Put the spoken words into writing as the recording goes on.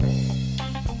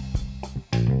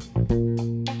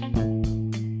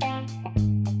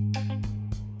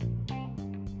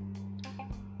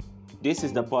This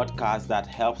is the podcast that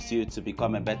helps you to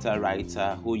become a better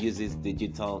writer who uses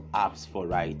digital apps for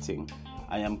writing.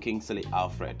 I am Kingsley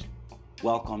Alfred.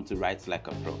 Welcome to Write Like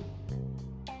a Pro.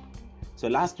 So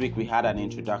last week we had an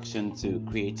introduction to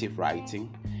creative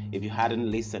writing. If you hadn't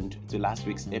listened to last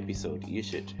week's episode, you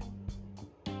should.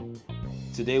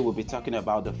 Today we'll be talking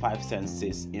about the 5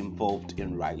 senses involved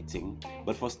in writing.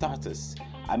 But for starters,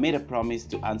 I made a promise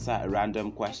to answer a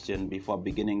random question before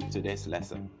beginning today's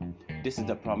lesson. This is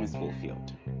the promise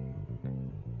fulfilled.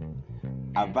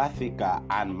 Avathika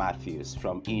Ann Matthews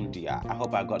from India, I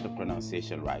hope I got the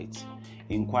pronunciation right,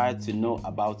 inquired to know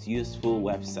about useful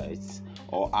websites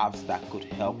or apps that could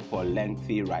help for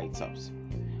lengthy write-ups.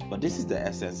 But this is the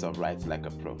essence of Write Like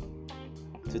a Pro,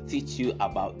 to teach you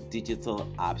about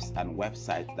digital apps and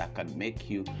websites that can make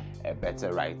you a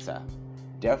better writer.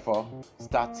 Therefore,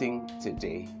 starting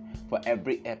today, for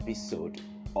every episode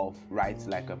of Write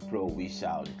Like a Pro, we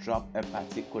shall drop a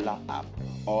particular app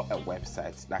or a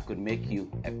website that could make you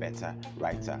a better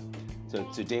writer. So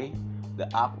today,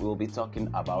 the app we'll be talking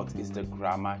about is the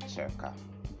Grammar Checker.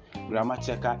 Grammar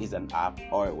Checker is an app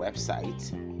or a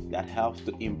website that helps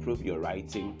to improve your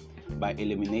writing by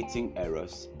eliminating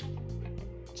errors,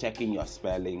 checking your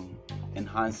spelling,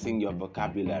 enhancing your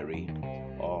vocabulary,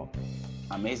 or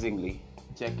amazingly,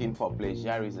 checking for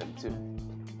plagiarism too.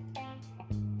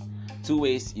 2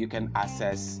 ways you can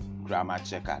access Grammar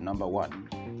Checker. Number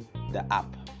 1, the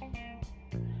app.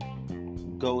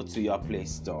 Go to your Play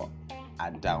Store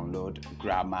and download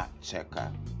Grammar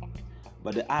Checker.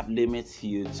 But the app limits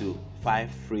you to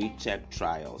 5 free check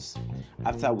trials,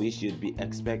 after which you'd be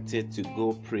expected to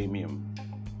go premium.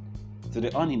 To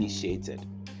the uninitiated,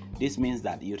 this means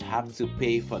that you'd have to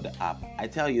pay for the app. I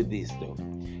tell you this though,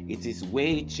 it is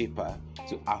way cheaper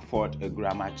to afford a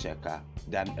Grammar Checker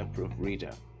than a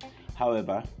proofreader.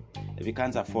 However, if you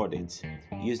can't afford it,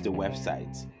 use the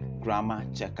website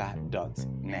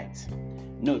grammarchecker.net.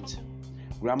 Note,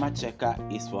 Grammar Checker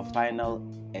is for final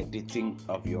editing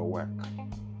of your work.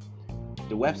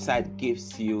 The website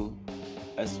gives you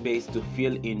a space to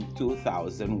fill in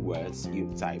 2,000 words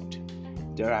you've typed.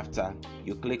 Thereafter,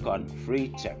 you click on Free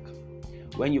Check.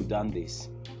 When you've done this,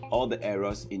 all the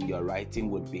errors in your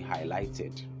writing would be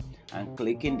highlighted, and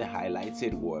clicking the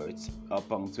highlighted words or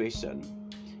punctuation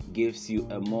gives you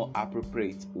a more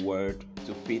appropriate word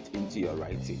to fit into your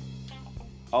writing.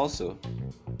 Also,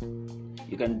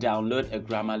 you can download a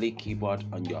Grammarly keyboard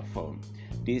on your phone.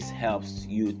 This helps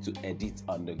you to edit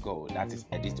on the go, that is,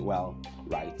 edit while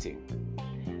writing.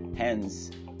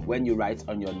 Hence, when you write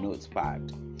on your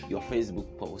notepad, your Facebook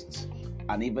posts,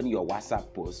 and even your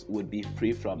WhatsApp posts would be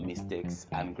free from mistakes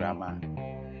and grammar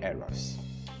errors.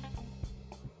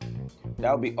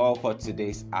 That will be all for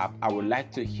today's app. I would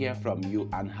like to hear from you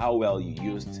and how well you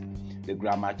used the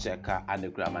Grammar Checker and the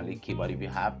Grammarly keyboard. If you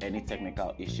have any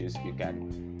technical issues, you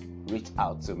can reach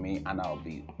out to me and I'll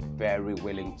be very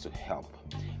willing to help.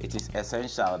 It is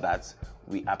essential that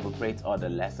we appropriate all the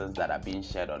lessons that are being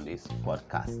shared on this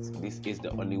podcast. This is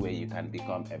the only way you can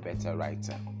become a better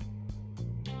writer.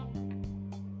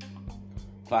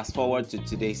 Fast forward to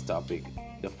today's topic,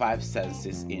 the 5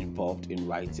 senses involved in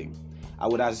writing. I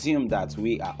would assume that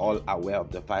we are all aware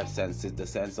of the 5 senses: the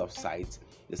sense of sight,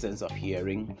 the sense of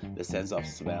hearing, the sense of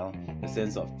smell, the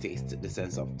sense of taste, the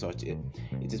sense of touch. It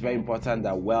is very important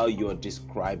that while you're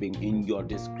describing in your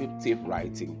descriptive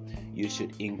writing, you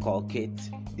should inculcate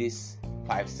these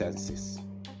 5 senses.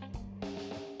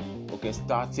 Okay,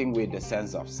 starting with the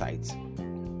sense of sight.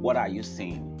 What are you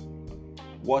seeing?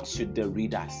 What should the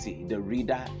reader see? The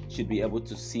reader should be able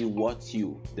to see what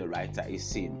you, the writer, is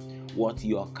seeing, what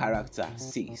your character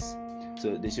sees.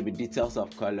 So there should be details of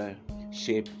color,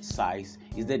 shape, size.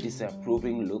 Is there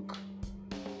disapproving look?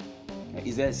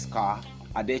 Is there a scar?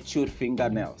 Are there chewed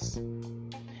fingernails?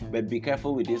 But be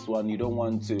careful with this one. You don't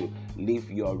want to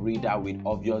leave your reader with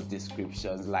obvious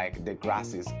descriptions like the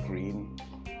grass is green.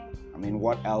 I mean,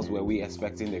 what else were we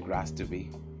expecting the grass to be?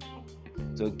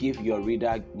 So give your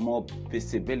reader more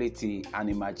visibility and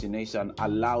imagination.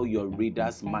 Allow your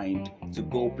reader's mind to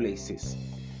go places.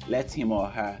 Let him or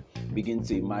her begin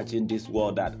to imagine this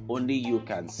world that only you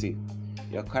can see.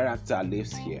 Your character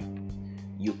lives here.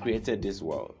 You created this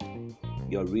world.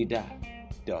 Your reader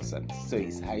doesn't. So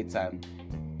it's high time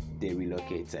they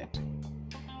relocated.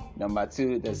 Number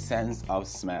 2, the sense of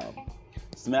smell.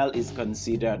 Smell is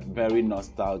considered very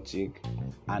nostalgic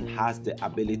and has the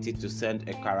ability to send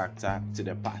a character to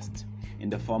the past in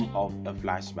the form of a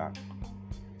flashback.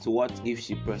 So what if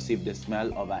she perceived the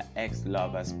smell of her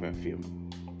ex-lover's perfume?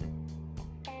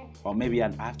 Or maybe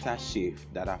an aftershave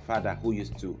that her father, who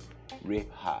used to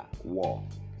rape her, wore.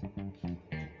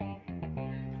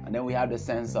 And then we have the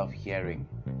sense of hearing.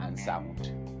 and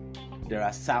sound. There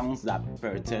are sounds that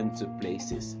pertain to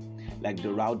places, like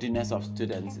the rowdiness of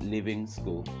students leaving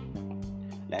school,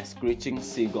 like screeching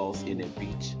seagulls in a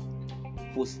beach,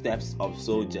 footsteps of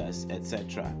soldiers,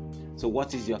 etc. So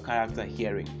what is your character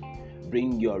hearing?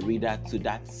 Bring your reader to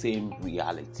that same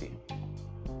reality.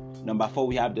 Number 4,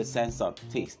 we have the sense of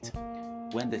taste.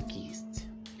 When the kissed,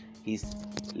 his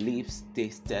lips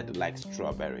tasted like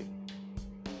strawberry.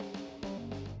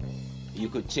 You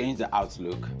could change the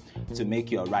outlook to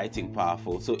make your writing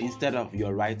powerful. So instead of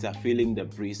your writer feeling the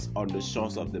breeze on the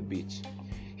shores of the beach,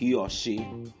 he or she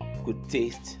could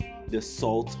taste the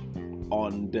salt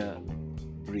on the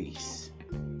breeze.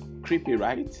 Creepy,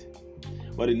 right?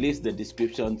 But it leaves the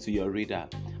description to your reader,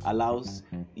 allows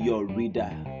your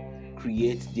reader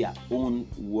create their own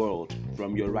world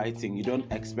from your writing. You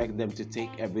don't expect them to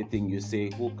take everything you say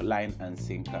hook, line, and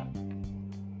sinker.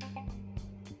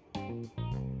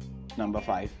 Number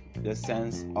 5, the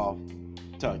sense of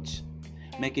touch.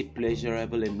 Make it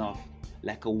pleasurable enough,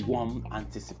 like a warm,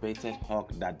 anticipated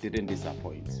hug that didn't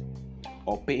disappoint.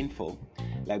 Or painful,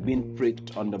 like being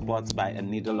pricked on the butt by a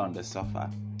needle on the sofa.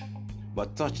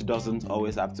 But touch doesn't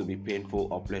always have to be painful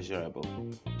or pleasurable,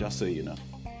 just so you know.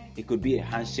 It could be a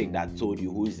handshake that told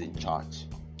you who is in charge,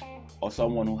 or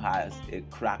someone who has a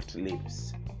cracked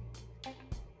lips.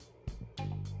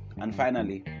 And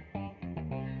finally,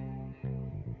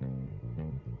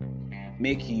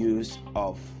 make use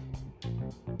of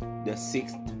the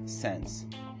sixth sense.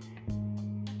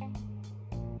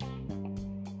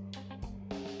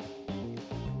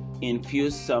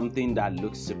 Infuse something that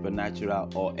looks supernatural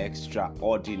or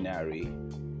extraordinary,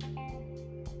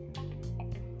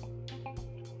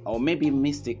 or maybe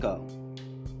mystical.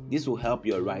 This will help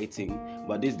your writing,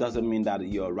 but this doesn't mean that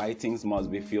your writings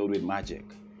must be filled with magic.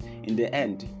 In the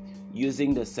end,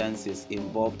 using the senses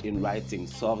involved in writing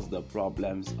solves the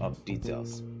problems of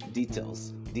details,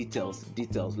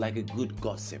 like a good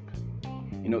gossip.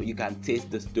 You can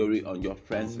taste the story on your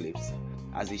friend's lips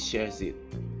as he shares it.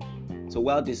 So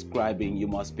while describing, you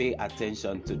must pay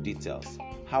attention to details.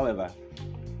 However,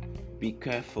 be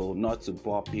careful not to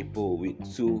bore people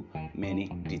with too many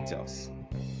details.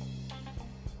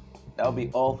 That'll be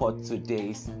all for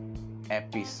today's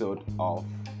episode of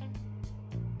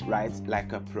Write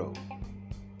Like a Pro.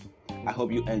 I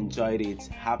hope you enjoyed it.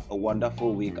 Have a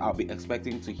wonderful week. I'll be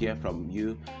expecting to hear from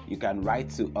you. You can write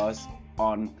to us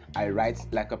on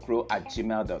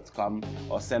iwritelikeapro@gmail.com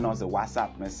or send us a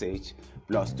WhatsApp message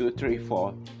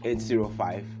 +234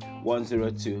 805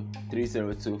 102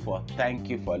 3024. Thank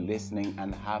you for listening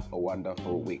and have a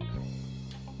wonderful week.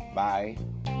 Bye.